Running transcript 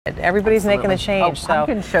Everybody's making the change.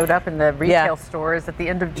 Pumpkin showed up in the retail stores at the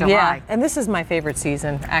end of July. Yeah, and this is my favorite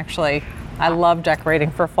season, actually. I love decorating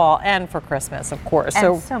for fall and for Christmas, of course.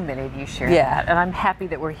 And so many of you share that. And I'm happy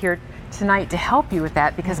that we're here tonight to help you with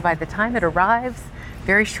that, because by the time it arrives,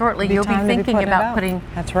 very shortly, you'll be thinking about putting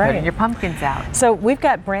your pumpkins out. So we've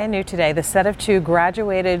got brand new today, the set of 2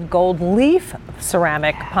 graduated gold leaf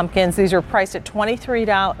ceramic pumpkins. These are priced at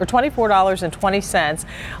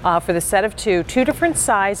 $24.20 for the set of 2. 2 different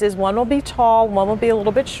sizes. One will be tall, one will be a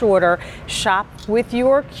little bit shorter. Shop with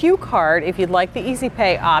your Q card if you'd like the Easy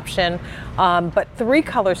Pay option. But 3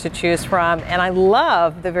 colors to choose from, and I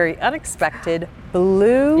love the very unexpected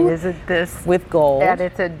blue. Isn't this with gold? And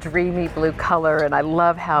it's a dreamy blue color, and I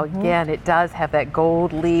love how again it does have that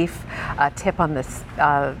gold leaf tip on the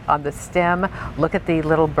stem. Look at the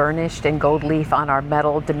little burnished and gold leaf on our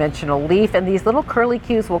metal dimensional leaf, and these little curly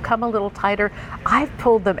cues will come a little tighter. I've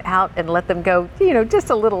pulled them out and let them go, just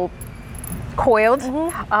a little coiled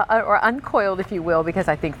or uncoiled, if you will, because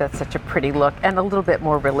I think that's such a pretty look and a little bit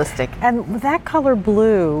more realistic. And that color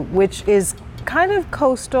blue, which is kind of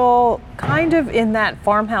coastal, kind of in that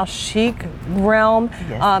farmhouse chic realm.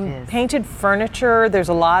 Yes, painted furniture, there's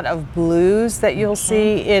a lot of blues that you'll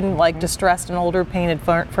see in like distressed and older painted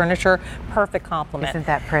furniture. Perfect complement. Isn't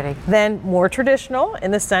that pretty? Then more traditional,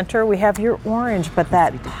 in the center we have your orange, but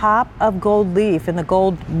that pop of gold leaf, and the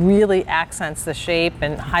gold really accents the shape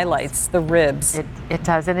and highlights the ribs. It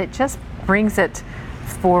does, and it just brings it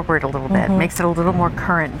forward a little bit, makes it a little more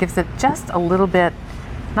current, gives it just a little bit,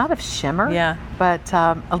 not of shimmer, but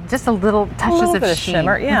just a little touches of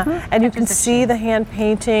shimmer, and you can see the hand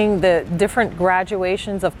painting, the different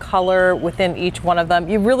graduations of color within each one of them.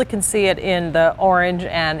 You really can see it in the orange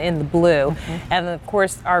and in the blue. And of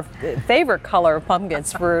course, our favorite color of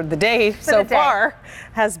pumpkins for the day so far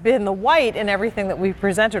has been the white in everything that we've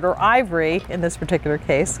presented, or ivory in this particular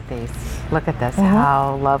case. Look at this,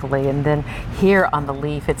 how lovely. And then here on the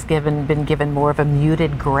leaf, it's been given more of a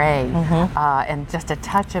muted gray and just a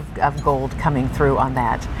touch of gold coming through on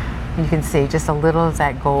that. You can see just a little of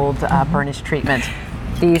that gold burnish treatment.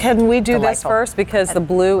 Can we do this first, because the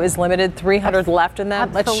blue is limited, 300 left in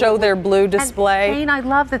them? Let's show their blue display. And Jane, I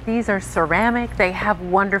love that these are ceramic. They have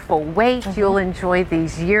wonderful weight. You'll enjoy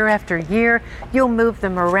these year after year. You'll move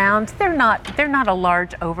them around. They're not a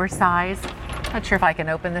large oversize. Not sure if I can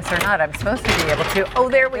open this or not. I'm supposed to be able to. Oh,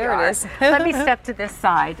 there we are. It is. Let me step to this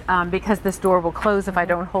side because this door will close if I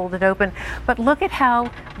don't hold it open. But look at how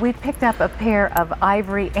we picked up a pair of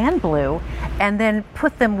ivory and blue and then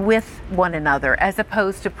put them with one another, as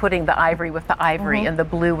opposed to putting the ivory with the ivory and the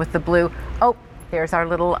blue with the blue. Oh, there's our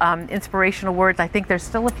little inspirational words. I think there's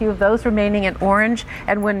still a few of those remaining in orange,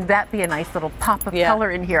 and wouldn't that be a nice little pop of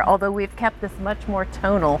color in here? Although we've kept this much more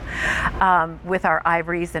tonal with our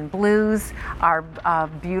ivories and blues, our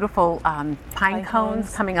beautiful pine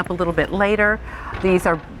cones coming up a little bit later. These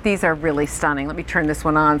are really stunning. Let me turn this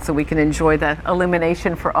one on so we can enjoy the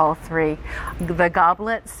illumination for all 3. The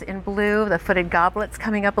goblets in blue, the footed goblets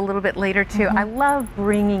coming up a little bit later too. I love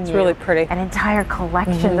bringing you really pretty. an entire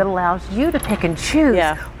collection that allows you to pick and choose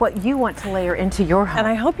what you want to layer into your home. And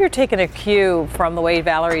I hope you're taking a cue from the way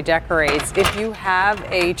Valerie decorates. If you have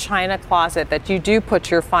a china closet that you do put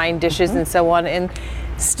your fine dishes and so on in,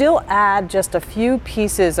 still add just a few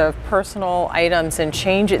pieces of personal items and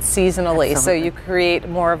change it seasonally. So you create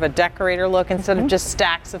more of a decorator look instead of just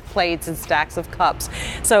stacks of plates and stacks of cups.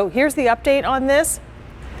 So here's the update on this.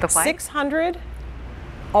 600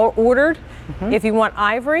 are ordered. If you want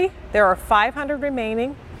ivory, there are 500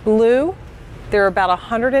 remaining. Blue, there are about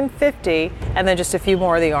 150, and then just a few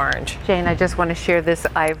more of the orange. Jane, I just want to share this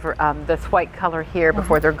this white color here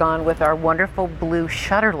before they're gone with our wonderful blue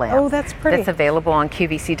shutter lamp. Oh, that's pretty. It's available on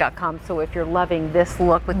QVC.com. So if you're loving this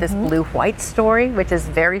look with this blue-white story, which is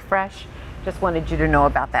very fresh, just wanted you to know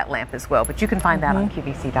about that lamp as well. But you can find that on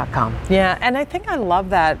QVC.com. Yeah, and I think I love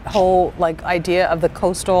that whole idea of the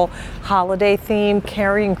coastal holiday theme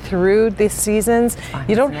carrying through the seasons.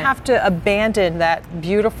 You don't have to abandon that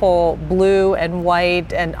beautiful blue and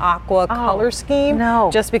white and aqua color scheme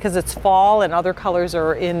just because it's fall and other colors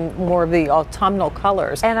are in more of the autumnal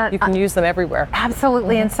colors. And you can use them everywhere.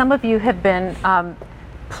 Absolutely, and some of you have been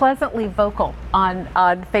pleasantly vocal on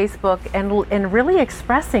Facebook and really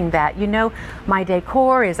expressing that. My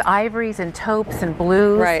decor is ivories and taupes and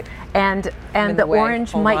blues, and the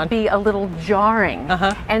orange might be a little jarring.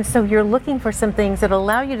 And so you're looking for some things that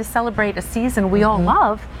allow you to celebrate a season we all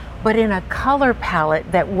love, but in a color palette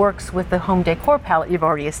that works with the home decor palette you've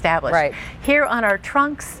already established. Here on our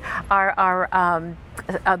trunks, our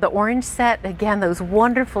the orange set, again, those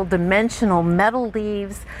wonderful dimensional metal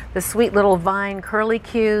leaves, the sweet little vine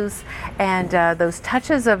curlicues, and those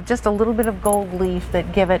touches of just a little bit of gold leaf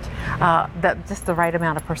that give it just the right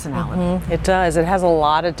amount of personality. It does. It has a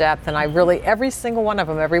lot of depth, and I really, every single one of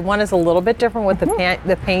them, every one is a little bit different with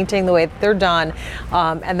the painting, the way that they're done,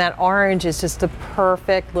 and that orange is just the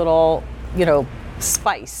perfect little,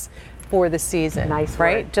 spice for the season. Nice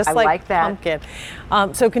right? word. Just I like that. pumpkin.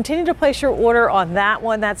 So continue to place your order on that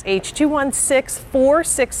one. That's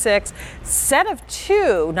H216466. Set of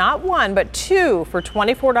 2, not 1, but 2 for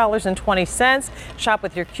 $24.20. Shop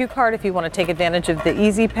with your Q card if you want to take advantage of the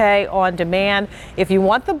Easy Pay on demand. If you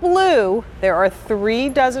want the blue, there are 3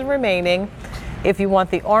 dozen remaining. If you want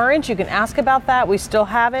the orange, you can ask about that. We still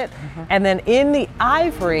have it. And then in the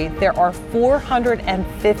ivory, there are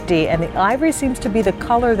 450. And the ivory seems to be the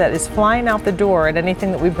color that is flying out the door at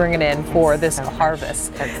anything that we bring it in for this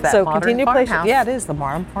harvest. So continue to place it. Yeah, it is the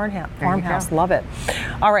modern farmhouse. Love it.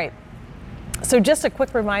 All right. So just a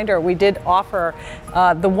quick reminder, we did offer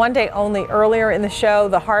the one day only earlier in the show,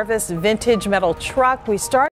 the Harvest Vintage Metal Truck. We started